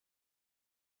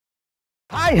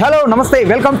Hi, hello, namaste.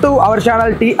 Welcome to our channel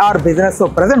TR Business. So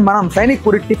present మనం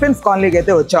Sainikpuri tiffins కాలనీకి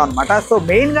అయితే వచ్చాం అన్నమాట. సో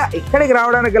మెయిన్ గా ఇక్కడికి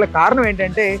రావడానికి గల కారణం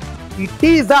ఏంటంటే ఈ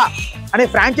టీజా అనే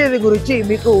ఫ్రాంచైజీ గురించి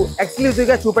మీకు ఎక్స్క్లూజివ్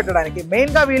గా చూపెట్టడానికి.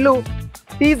 మెయిన్ గా వీళ్ళు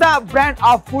టీజా బ్రాండ్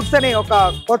ఆఫ్ ఫుడ్స్ అనే ఒక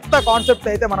కొత్త కాన్సెప్ట్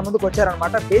అయితే మన ముందుకు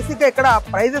వచ్చారనమాట. బేసిక్ గా ఇక్కడ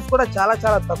ప్రైజెస్ కూడా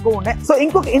చాలా తక్కువ ఉన్నాయి. సో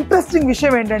ఇంకొక ఇంట్రెస్టింగ్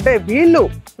విషయం ఏంటంటే వీళ్ళు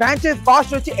ఫ్రాంచైజ్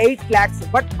కాస్ట్ వచ్చి 8 lakhs,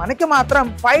 బట్ మనకి మాత్రం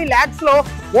 5 lakhs లో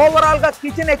ఓవరాల్ గా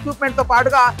కిచెన్ ఎక్విప్మెంట్ తో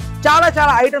పాటుగా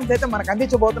చాలా ఐటమ్స్ అయితే మనకు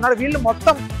అందించబోతున్నారు. వీళ్ళు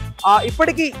మొత్తం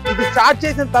ఇప్పటికీ ఇది స్టార్ట్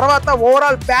చేసిన తర్వాత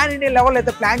ఓవరాల్ ప్యాన్ ఇండియన్ లెవెల్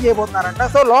అయితే ప్లాన్ చేయబోతున్నారంట.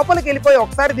 సో లోపలికి వెళ్ళిపోయి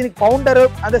ఒకసారి దీనికి ఫౌండర్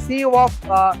అండ్ CEO ఆఫ్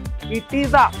ఈ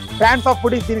టీజా బ్రాండ్స్ ఆఫ్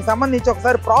ఫుడీస్ దీనికి సంబంధించి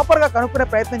ఒకసారి ప్రాపర్ గా కనుక్కునే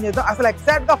ప్రయత్నం చేద్దాం. అసలు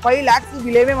ఎగ్జాక్ట్ గా 5 lakhs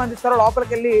వీళ్ళు ఏమేమి అందిస్తారో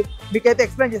లోపలికి వెళ్ళి మీకైతే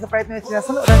ఎక్స్ప్లెయిన్ చేసే ప్రయత్నం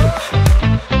చేస్తాను.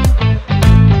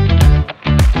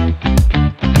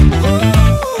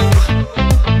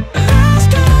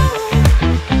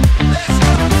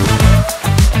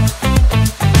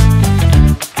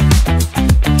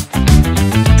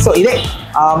 సో ఇదే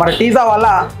మన టీజా వాళ్ళ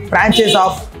ఫ్రాంచైజ్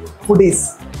ఆఫ్ ఫుడీస్,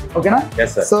 ఓకేనా?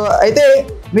 సో అయితే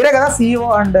మీరే కదా CEO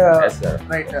and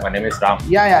right? My name is Ram.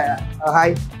 Yeah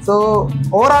hi. So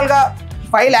overall గా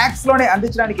 5 lakhs లోనే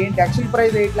అందించడానికి ఏంటి యాక్చువల్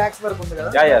ప్రైస్ 8 lakhs వరకు ఉంది కదా?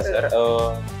 యా సార్,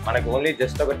 మనకు ఓన్లీ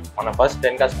జస్ట్ మన ఫస్ట్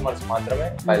 10 customers మాత్రమే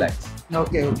 5 lakhs.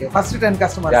 Okay first 10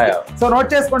 customers. So note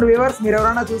చేసుకోండి వ్యూవర్స్, మీరు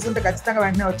ఎవరైనా చూస్తుంటే ఖచ్చితంగా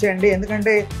వెంటనే వచ్చేయండి,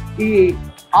 ఎందుకంటే ఈ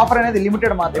ఆఫర్ అనేది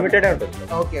లిమిటెడ్ ఉంటుంది.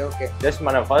 ఓకే జస్ట్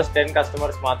మన ఫస్ట్ 10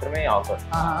 customers మాత్రమే ఆఫర్.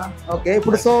 ఓకే,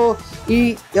 ఇప్పుడు సో ఈ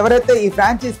ఎవరైతే ఈ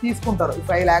ఫ్రాంచైజ్ తీసుకుంటారో ఈ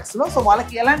 5 lakhs లో, సో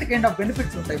వాళ్ళకి ఎలాంటి కైండ్ ఆఫ్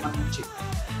బెనిఫిట్స్ ఉంటాయి మన నుంచి?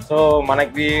 సో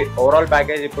మనకి ఓవరాల్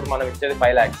ప్యాకేజ్ ఇప్పుడు మనం ఇచ్చేది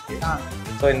 5 lakhs కి.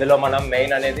 సో ఇందులో మనం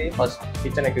మెయిన్ అనేది ఫస్ట్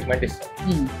కిచెన్ ఎక్విప్మెంట్ ఇస్తాం.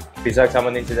 పిజ్జాకి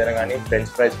సంబంధించిన కానీ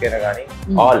ఫ్రెంచ్ ఫ్రైస్ కైనా కానీ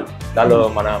ఆల్ దానిలో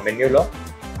మన మెన్యూలో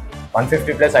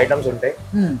 150+ ఐటమ్స్ ఉంటాయి.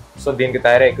 సో దీనికి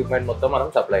తయారయ్యే ఎక్విప్మెంట్ మొత్తం మనం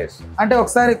సప్లై చేస్తాం. అంటే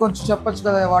ఒకసారి కొంచెం చెప్పొచ్చు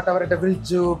కదా, వాట్ ఎవర్ అంటే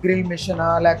ఫ్రిడ్జ్, గ్రిల్ మిషన్,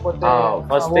 లేకపోతే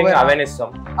ఫస్ట్ థింగ్ అవెన్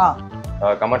ఇస్తాం,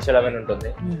 కమర్షియల్ అవెన్ ఉంటుంది.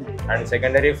 అండ్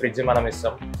సెకండరీ ఫ్రిడ్జ్ మనం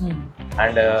ఇస్తాం,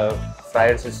 అండ్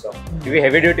ఫ్రైయర్స్ ఇస్తాం. ఇవి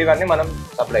హెవీ డ్యూటీ అన్ని మనం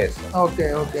సప్లై చేస్తాం.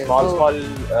 స్మాల్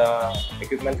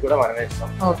ఎక్విప్మెంట్స్ కూడా మనమే ఇస్తాం.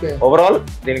 ఓవరాల్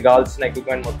దీనికి కావాల్సిన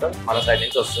ఎక్విప్మెంట్ మొత్తం మన సైడ్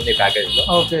నుంచి వస్తుంది ప్యాకేజ్ లో.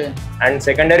 అండ్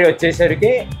సెకండరీ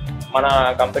వచ్చేసరికి మన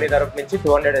కంపెనీ తరఫు నుంచి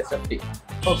 200 SFT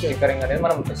స్టిక్కరింగ్ అనేది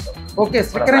మనం ఇస్తాం.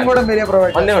 స్టిక్కరింగ్ కూడా మీరే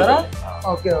ప్రొవైడ్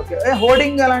చేస్తారా?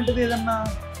 హోర్డింగ్ అలాంటిది ఏదన్నా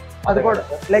అది కూడా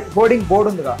లైక్ హోర్డింగ్ బోర్డు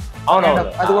ఉందిగా?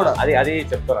 అవునవును, అది కూడా అది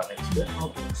చెప్తాను నెక్స్ట్.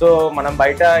 సో మనం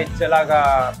బయట ఇచ్చేలాగా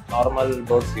నార్మల్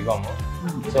బోర్డ్స్ ఇవ్వము.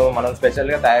 సో మనం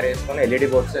స్పెషల్ గా తయారు చేసుకుని LED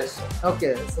బోర్డ్స్ ఇస్తాం.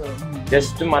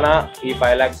 జస్ట్ మన ఈ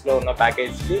 5 lakhs లో ఉన్న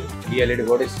ప్యాకేజ్ కి ఈ LED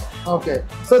బోర్డ్ ఇస్తాం.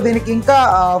 సో దీనికి ఇంకా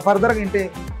ఫర్దర్ గా ఏంటి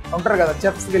ఉంటారు కదా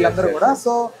చెఫ్స్ వీళ్ళందరూ కూడా,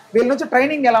 సో వీళ్ళ నుంచి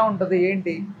ట్రైనింగ్ ఎలా ఉంటుంది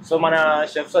ఏంటి? సో మన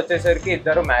షెఫ్స్ వచ్చేసరికి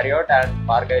ఇద్దరు మ్యారియోట్ అండ్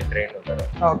పార్గైట్ ట్రైన్ ఉంటారు.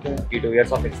 ఈ 2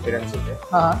 years ఆఫ్ ఎక్స్పీరియన్స్ ఉంది.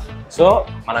 సో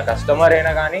మన కస్టమర్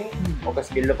అయినా కానీ ఒక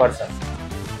స్కిల్డ్ పర్సన్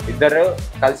ఇద్దరు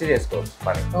కలిసి చేసుకోవచ్చు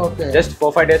పని. జస్ట్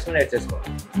 4-5 days లో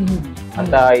నేర్చేసుకోవచ్చు.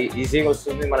 అంత ఈజీగా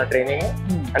వస్తుంది మన ట్రైనింగ్,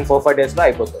 అండ్ 4-5 days లో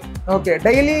అయిపోతుంది.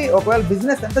 డైలీ ఒకవేళ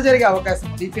బిజినెస్ ఎంత జరిగే అవకాశం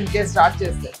ఉంది ఇఫ్ ఇన్ కేస్ స్టార్ట్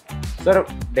చేస్తే? సార్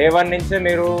Day 1 నుంచే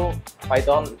మీరు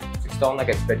 5,000-6,000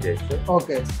 దాకా ఎక్స్పెక్ట్ చేయొచ్చు.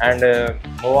 అండ్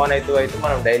మూవ్ ఆన్ అయితే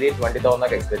మనం డైలీ 20,000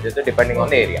 దాకా ఎక్స్పెక్ట్ చేయొచ్చు, డిపెండింగ్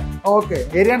ఆన్ ద ఏరియా.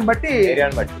 ఏరియాని బట్టి.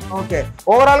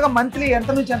 ఓవరాల్ గా మంత్లీ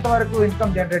ఎంత నుంచి ఎంత వరకు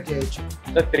ఇన్కమ్ జనరేట్ చేయొచ్చు?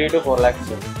 So 3 to 4 lakhs.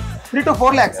 3 to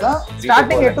 4 lakhs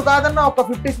starting ఎటు కాదన్నా ఒక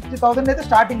 50,000-60,000 అయితే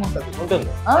స్టార్టింగ్ ఉంటుంది.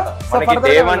 మనకి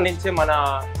Day 1 నుంచి మన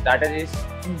స్ట్రాటజీస్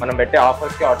మనం పెట్టే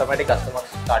ఆఫర్స్ కి ఆటోమేటిక్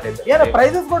కస్టమర్స్ స్టార్ట్ అవుతాయి.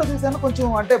 ప్రైజెస్ కూడా చూసాను కొంచెం,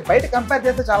 అంటే బయట కంపేర్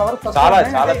చేస్తే చాలా వరకు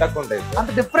చాలా తక్కువ ఉంటాయి. అంత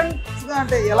డిఫరెన్స్ గా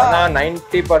అంటే ఎలా?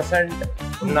 90%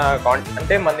 ఉన్న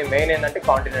అంటే మన మెయిన్ ఏంటంటే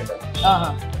కాంటినెంటల్.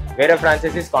 వేరే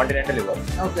ఫ్రాంచైజీస్ కాంటినెంటల్ ఇవ్వాలి.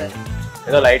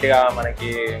 ఏదో లైట్ గా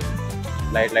మనకి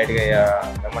లైట్ గా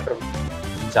ఏమంటారు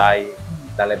చాయ్,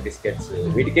 తల బిస్కెట్స్,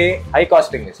 వీటికి హై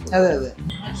కాస్టింగ్ ఇస్తుంది.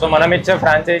 సో మనం ఇచ్చే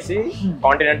ఫ్రాంచైజీ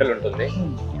కాంటినెంటల్ ఉంటుంది.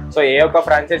 సో ఏ ఒక్క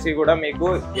ఫ్రాంచైజీ కూడా మీకు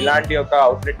ఇలాంటి ఒక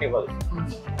అవుట్లెట్ ని ఇవ్వదు.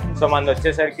 సో మనది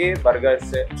వచ్చేసరికి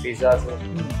burgers, pizzas,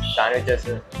 sandwiches,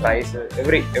 fries,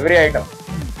 every item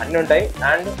అన్ని ఉంటాయి.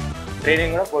 అండ్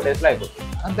ట్రైనింగ్ కూడా 4 days లో అయిపోతుంది.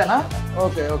 అంతేనా?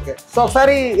 ఓకే. సో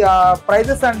ఒకసారి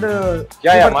ప్రైజెస్ అండ్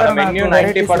మన మెన్యూ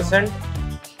 90%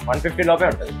 150 లోపే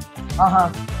ఉంటుంది.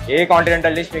 ఏ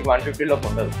కాంటినెంటల్ డిష్ మీకు 150 లోపు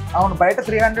ఉండదు. అవును, బయట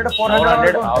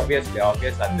 300-400 ఆబ్వియస్లీ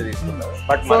అంతే తీసుకుంటారు.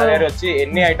 బట్ మన దగ్గర వచ్చి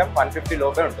ఎన్ని ఐటమ్ 150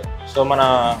 లోపే ఉంటుంది. సో మన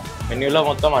మెన్యూలో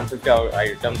మొత్తం 150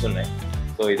 ఐటమ్స్ ఉన్నాయి.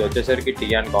 సో ఇది వచ్చేసరికి tea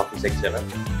and coffee section.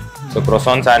 So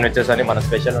croissant sandwiches అని మన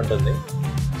స్పెషల్ ఉంటుంది.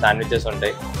 శాండ్విచెస్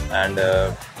ఉంటాయి, and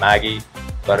Maggi,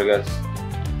 burgers,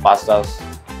 pastas.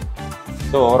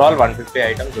 So overall 150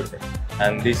 items ఉంటాయి.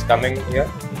 And this coming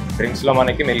here drinks లో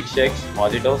మనకి మిల్క్ షేక్స్,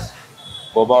 మాజిటోస్,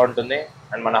 బోబా ఉంటుంది,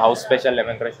 అండ్ మన హౌస్ స్పెషల్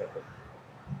లెమన్ క్రష్ ఉంటుంది.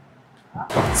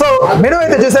 సో మెనూ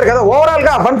అయితే చూసారు కదా, ఓవరాల్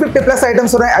గా 150+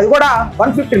 ఐటమ్స్ ఉన్నాయి, అది కూడా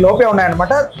 150 లోపే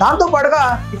ఉన్నాయన్నమాట. దాంతో పాటుగా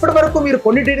ఇప్పటి వరకు మీరు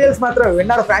కొన్ని డీటెయిల్స్ మాత్రమే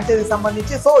విన్నారు ఫ్రాంచైజీ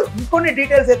సంబంధించి. సో ఇంకొన్ని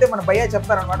డీటెయిల్స్ అయితే మన భయ్య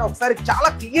చెప్తారనమాట. ఒకసారి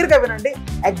చాలా క్లియర్ గా వినండి,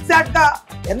 ఎగ్జాక్ట్ గా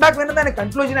ఎందాక విన్నదాని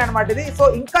కంక్లూజన్ అనమాట ఇది. సో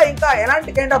ఇంకా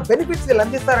ఎలాంటి కైండ్ ఆఫ్ బెనిఫిట్స్ వీళ్ళు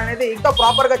అందిస్తారనేది ఇంకా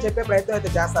ప్రాపర్ గా చెప్పే ప్రయత్నం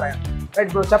అయితే చేస్తారు ఆయన.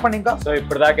 రైట్ బ్రో, చెప్పండి ఇంకా. సో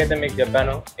ఇప్పుడు దాకైతే మీకు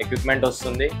చెప్పాను, ఎక్విప్మెంట్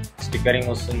వస్తుంది, స్టిక్కరింగ్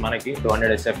వస్తుంది, మనకి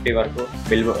 200 SFT వరకు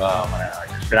బిల్ మన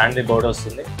బ్రాండ్ బోర్డు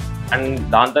వస్తుంది. అండ్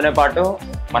దాంతోనే పాటు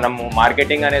మనము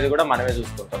మార్కెటింగ్ అనేది కూడా మనమే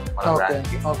చూసుకుంటాం మన బ్రాండ్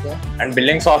కి. అండ్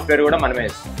బిల్లింగ్ సాఫ్ట్వేర్ కూడా మనమే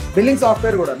ఇస్తాం. బిల్లింగ్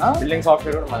సాఫ్ట్వేర్ కూడా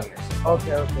మనమే ఇస్తాం.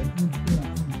 ఓకే.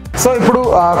 సో ఇప్పుడు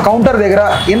కౌంటర్ దగ్గర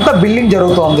ఎంత బిల్లింగ్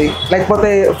జరుగుతోంది, లేకపోతే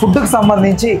ఫుడ్ కి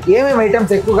సంబంధించి ఏమేమి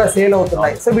ఐటమ్స్ ఎక్కువగా సేల్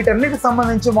అవుతున్నాయి, సో వీటన్నిటికి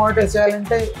సంబంధించి మానిటైజ్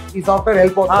చేయాలంటే ఈ సాఫ్ట్వేర్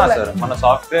హెల్ప్ అవుతుంది సార్. మన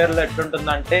సాఫ్ట్వేర్ లో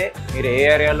ఎట్లుంటుందంటే మీరు ఏ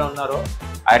ఏరియాలో ఉన్నారో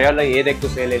ఏరియాలో ఏది ఎక్కువ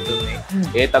సేల్ అవుతుంది,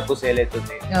 ఏ తక్కువ సేల్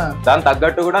అవుతుంది, దాని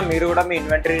తగ్గట్టు కూడా మీరు కూడా మీ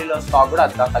ఇన్వెంటరీలో స్టాక్ కూడా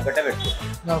దాని తగ్గట్టే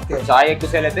పెట్టుకుంటారు. చాయ్ ఎక్కువ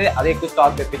సేల్ అయితే అది ఎక్కువ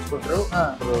స్టాక్ తెప్పించుకుంటారు,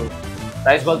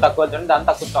 ప్రైస్ బాల్ తక్కువ అవుతుంది దాని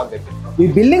తక్కువ స్టాక్ తెప్పించుకుంటారు. ఈ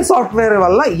బిల్లింగ్ సాఫ్ట్వేర్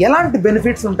వల్ల ఎలాంటి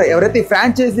బెనిఫిట్స్ ఉంటాయి, ఎవరైతే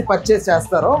ఫ్రాంచైజీ పర్చేస్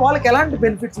చేస్తారో వాళ్ళకి ఎలాంటి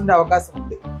బెనిఫిట్స్ ఉండే అవకాశం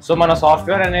ఉంది? సో మన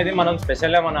సాఫ్ట్వేర్ అనేది మనం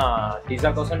స్పెషల్ గా మన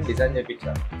టీజా కోసం డిజైన్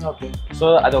చేయించాము. సో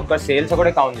అది ఒక్క సేల్స్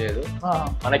కూడా కౌంట్ చేయదు,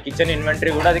 మన కిచెన్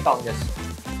ఇన్వెంటరీ కూడా అది కౌంట్ చేస్తుంది.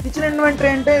 కిచెన్ ఇన్వెంటరీ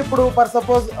అంటే ఇప్పుడు ఫర్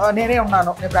సపోజ్ నేనే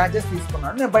ఉన్నాను, నేను ఫ్రాంచైజ్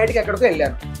తీసుకున్నాను, నేను బయటకి ఎక్కడికో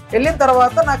వెళ్ళిన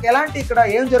తర్వాత నాకు ఎలాంటి ఇక్కడ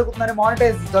ఏం జరుగుతుందని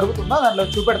మానిటైజ్ జరుగుతుందో దాంట్లో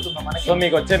చూపెడుతుందా మనకి? సో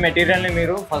మీకు వచ్చే మెటీరియల్ ని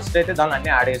మీరు ఫస్ట్ అయితే దాన్ని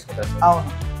అన్ని యాడ్ చేసుకుంటారు.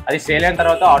 అవును. అది సేల్ అయిన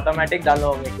తర్వాత ఆటోమేటిక్ దానిలో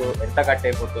మీకు ఎంత కట్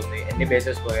అయిపోతుంది, ఎన్ని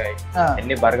బేసెస్ పోయాయి,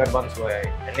 ఎన్ని బర్గర్ బన్స్ పోయాయి,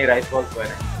 ఎన్ని రైస్ బాల్స్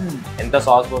పోయాయి, ఎంత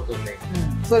సాస్ పోతుంది,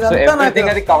 సో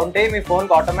ఎవ్రీథింగ్ అది కౌంట్ అయ్యి మీ ఫోన్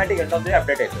కి ఆటోమేటిక్ ఎంత అవుతుంది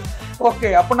అప్డేట్ అవుతుంది. ఓకే,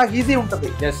 అప్పుడు నాకు ఈజీ ఉంటుంది.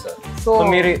 Yes sir. సో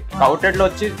మీరు కౌంటెడ్ లో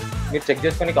వచ్చి మీరు చెక్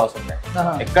చేసుకోనికి అవసరం లేదు,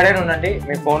 ఎక్కడైనా ఉండండి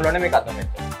మీ ఫోన్ లోనే మీకు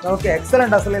అర్థమవుతుంది. ఓకే,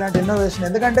 ఎక్సలెంట్ అసలు ఇలాంటి ఇన్నోవేషన్.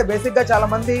 ఎందుకంటే బేసిక్ గా చాలా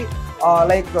మంది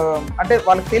లైక్ అంటే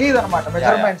వాళ్ళకి తెలియదు అనమాట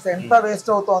మెజర్మెంట్స్, ఎంత వేస్ట్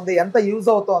అవుతోంది, ఎంత యూజ్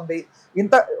అవుతోంది,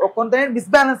 ఇంత కొంత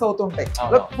మిస్బ్యాలెన్స్ అవుతుంటాయి,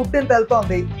 ఫుడ్ ఎంత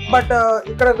వెళ్తోంది, బట్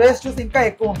ఇక్కడ వేస్ట్ చూసి ఇంకా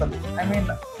ఎక్కువ ఉంటుంది. ఐ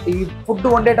మీన్ ఈ ఫుడ్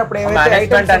వండేటప్పుడు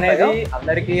మేనేజ్మెంట్ అనేది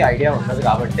అందరికి ఐడియా ఉండదు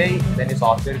కాబట్టి దాన్ని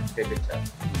సాఫ్ట్వేర్ చేపించారు.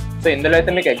 సో ఇందులో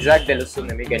అయితే మీకు ఎగ్జాక్ట్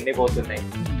తెలుస్తుంది మీకు ఎన్ని పోతున్నాయి,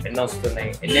 ఎన్ని వస్తున్నాయి,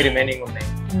 ఎన్ని రిమైనింగ్ ఉన్నాయి.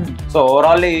 సో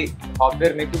ఓవరాల్ ఈ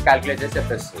సాఫ్ట్వేర్ మీకు క్యాల్కులేట్ చేసి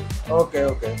చెప్పేస్తుంది. ఓకే.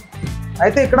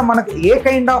 అయితే ఇక్కడ మనకు ఏ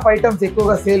కైండ్ ఆఫ్ ఐటమ్స్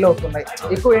ఎక్కువగా సేల్ అవుతున్నాయి?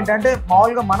 ఎక్కువ ఏంటంటే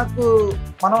మామూలుగా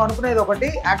మనం అనుకునేది ఒకటి,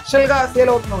 యాక్చువల్ గా సేల్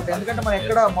అవుతుంది ఒకటి. ఎందుకంటే మనం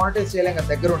ఎక్కడ మానిటైజ్ చేయలేం కదా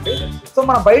దగ్గర ఉండి. సో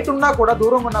మన బయట ఉన్నా కూడా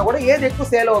దూరంగా ఉన్నా కూడా ఏది ఎక్కువ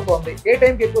సేల్ అవుతుంది, ఏ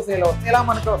టైంకి ఎక్కువ సేల్ అవుతుంది, ఇలా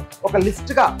మనకు ఒక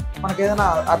లిస్ట్ గా మనకి ఏదైనా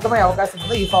అర్థమయ్యే అవకాశం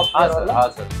ఉందా ఈ సాఫ్ట్వేర్ వల్ల?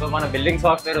 సో మన బిల్లింగ్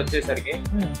సాఫ్ట్వేర్ వచ్చేసరికి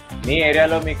మీ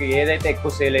ఏరియాలో మీకు ఏదైతే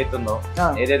ఎక్కువ సేల్ అవుతుందో,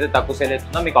 ఏదైతే తక్కువ సేల్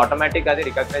అవుతుందో మీకు ఆటోమేటిక్ అది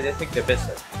రికగ్నైజ్ చేసి మీకు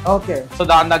చెప్పేస్తారు. ఓకే. సో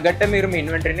దాని తగ్గట్టే మీరు మీ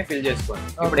ఇన్వెంటరీని ఫిల్ చేసుకోండి.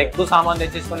 ఇప్పుడు ఎక్కువ సామాన్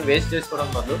తెచ్చేసుకొని వేస్ట్ చేసుకోవడం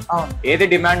బదులు ఏది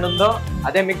డిమాండ్ ఉందో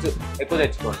అదే మీకు ఎక్కువ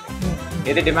తెచ్చుకోండి,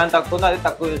 ఏది డిమాండ్ తక్కువ ఉందో అదే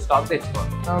తక్కువ స్టాక్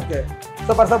తెచ్చుకోండి. ఓకే.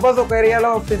 సో ఫర్ సపోజ్ ఒక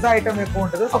ఏరియాలో పిజ్జా ఐటమ్ ఎక్కువ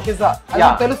ఉంటుంది, సో పిజ్జా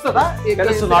తెలుస్తుందా?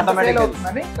 తెలుస్తుంది,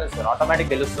 ఆటోమేటిక్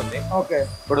తెలుస్తుంది. ఓకే.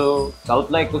 ఇప్పుడు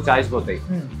సౌత్ లో ఎక్కువ చాయిస్ పోతాయి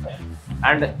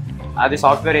అండ్ అది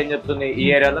సాఫ్ట్వేర్ ఏం చెప్తుంది, ఈ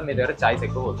ఏరియాలో మీ దగ్గర చాయిస్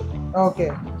ఎక్కువ పోతుంది. ఓకే.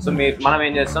 సో మనం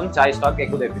ఏం చేస్తాం, చాయ్ స్టాక్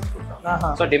ఎక్కువ తెప్పించుకుంటాం.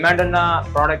 సో డిమాండ్ ఉన్న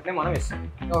ప్రోడక్ట్ ని మనం ఇస్తాం.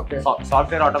 ఓకే.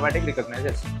 సాఫ్ట్వేర్ ఆటోమేటిక్ రికగ్నైజ్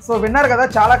చేస్తుంది. సో విన్నారు కదా,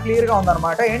 చాలా క్లియర్ గా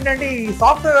ఉందన్నమాట. ఏంటంటే ఈ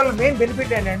సాఫ్ట్వేర్ వల్ల మెయిన్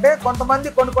బెనిఫిట్ ఏంటంటే కొంతమంది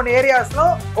కొన్ని ఏరియాస్ లో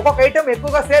ఒక్కొక్క ఐటమ్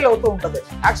ఎక్కువగా సేల్ అవుతూ ఉంటుంది.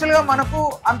 యాక్చువల్ గా మనకు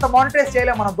అంత మానిటైజ్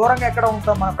చేయలేము, మనం దూరంగా ఎక్కడ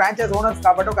ఉంటాం, మన ఫ్రాంచైజ్ ఓనర్స్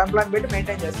కాబట్టి ఒక ఎంప్లాయ్ పెట్టి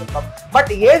మెయింటైన్ చేస్తుంటాం.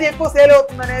 బట్ ఏది ఎక్కువ సేల్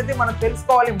అవుతుంది అనేది మనం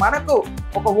తెలుసుకోవాలి, మనకు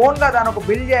ఒక ఓన్ గా దాని ఒక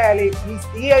బిల్ చేయాలి,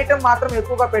 ఈ ఐటమ్ మాత్రం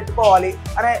ఎక్కువగా పెట్టుకోవాలి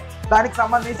అనే దానికి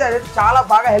సంబంధించి అది చాలా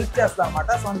బాగా హెల్ప్ చేస్తాం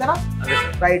అనమాట. సో అంతేనా?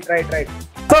 రైట్.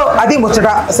 సో అది ముచ్చట.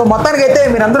 సో మొత్తానికి అయితే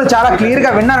మీరందరూ చాలా క్లియర్ గా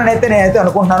విన్నారని అయితే నేనైతే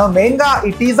అనుకుంటున్నాను. మెయిన్ గా ఈ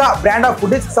టీజా బ్రాండ్ ఆఫ్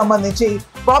ఫుడ్స్ కి సంబంధించి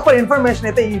ప్రాపర్ ఇన్ఫర్మేషన్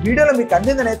అయితే ఈ వీడియోలో మీకు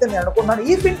అందిందని అయితే నేను అనుకుంటున్నాను.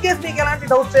 ఈ ఇన్ కేస్ మీకు ఎలాంటి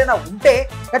డౌట్స్ అయినా ఉంటే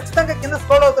ఖచ్చితంగా కింద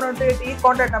స్క్రోల్ అవుతున్నట్టు ఈ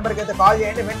కాంటాక్ట్ నెంబర్కి అయితే కాల్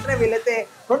చేయండి. వెంటనే వీళ్ళైతే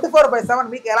 24/7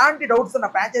 మీకు ఎలాంటి డౌట్స్ ఉన్న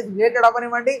ఫ్రాంచైజీ రిలేటెడ్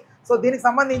అవ్వనివ్వండి, సో దీనికి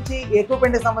సంబంధించి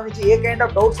ఎక్విప్మెంట్ కి సంబంధించి ఏ కైండ్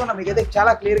ఆఫ్ డౌట్స్ ఉన్నా మీకు అయితే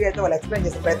చాలా క్లియర్ గా అయితే వాళ్ళు ఎక్స్ప్లెయిన్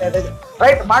చేసే ప్రయత్నం అయితే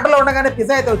రైట్. మాటలో ఉండగానే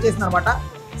పిజ్జా అయితే వచ్చేసింది అనమాట.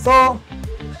 సో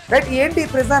రైట్, ఏంటి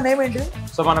పిజ్జా నేమ్ ఏంటి?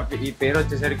 సో మన ఈ పేరు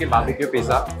వచ్చేసరికి బార్బిక్యూ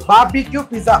పిజ్జా.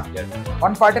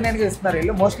 149 ఇస్తున్నారు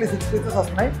వీళ్ళు, మోస్ట్లీ 6 పీసెస్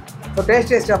వస్తున్నాయి. సో టేస్ట్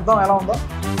చేసి చెప్దాం ఎలా ఉందో.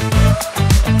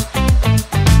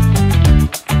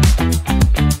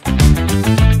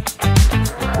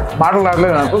 మాటలు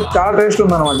రావట్లేదు నాకు, చాలా టేస్ట్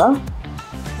ఉందన్నమాట.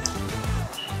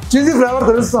 చీజీ ఫ్లేవర్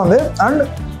తెలుస్తుంది అండ్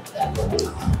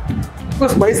ఎక్కువ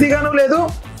స్పైసీగాను లేదు,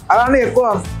 అలానే ఎక్కువ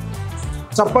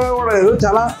చప్పగా కూడా లేదు,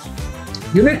 చాలా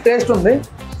యూనిక్ టేస్ట్ ఉంది.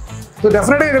 సో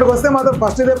డెఫినెట్గా ఇక్కడికి వస్తే మాత్రం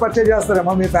ఫస్ట్ ఇదే పర్చేజ్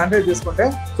చేస్తారేమో మీ ఫ్రాంచైజ్ తీసుకుంటే.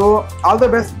 So all the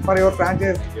best for your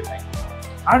franchise.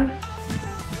 And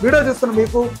video చూస్తున్న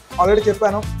మీకు ఆల్రెడీ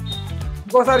చెప్పాను,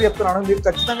 ఇంకోసారి చెప్తున్నాను, మీకు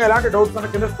ఖచ్చితంగా ఎలాంటి డౌట్స్ ఉన్న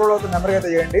కింద స్క్రోల్ అవుతున్న నెంబర్కి అయితే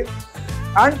చేయండి.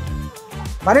 అండ్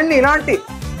మరిన్ని ఇలాంటి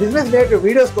బిజినెస్ రిలేటెడ్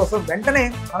వీడియోస్ కోసం వెంటనే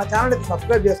మన ఛానల్ అయితే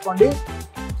సబ్స్క్రైబ్ చేసుకోండి.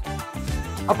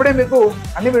 అప్పుడే మీకు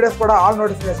అన్ని వీడియోస్ కూడా ఆల్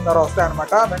నోటిఫికేషన్ ద్వారా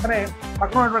వస్తాయన్నమాట. వెంటనే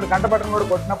పక్కన ఉన్నటువంటి గంట బటన్ కూడా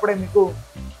కొట్టినప్పుడే మీకు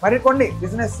మరికొన్ని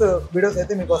బిజినెస్ వీడియోస్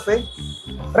అయితే మీకు వస్తాయి.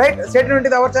 Right, stay tuned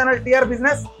with our channel TR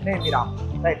business. నేను మీరా.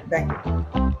 Right, thank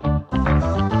you.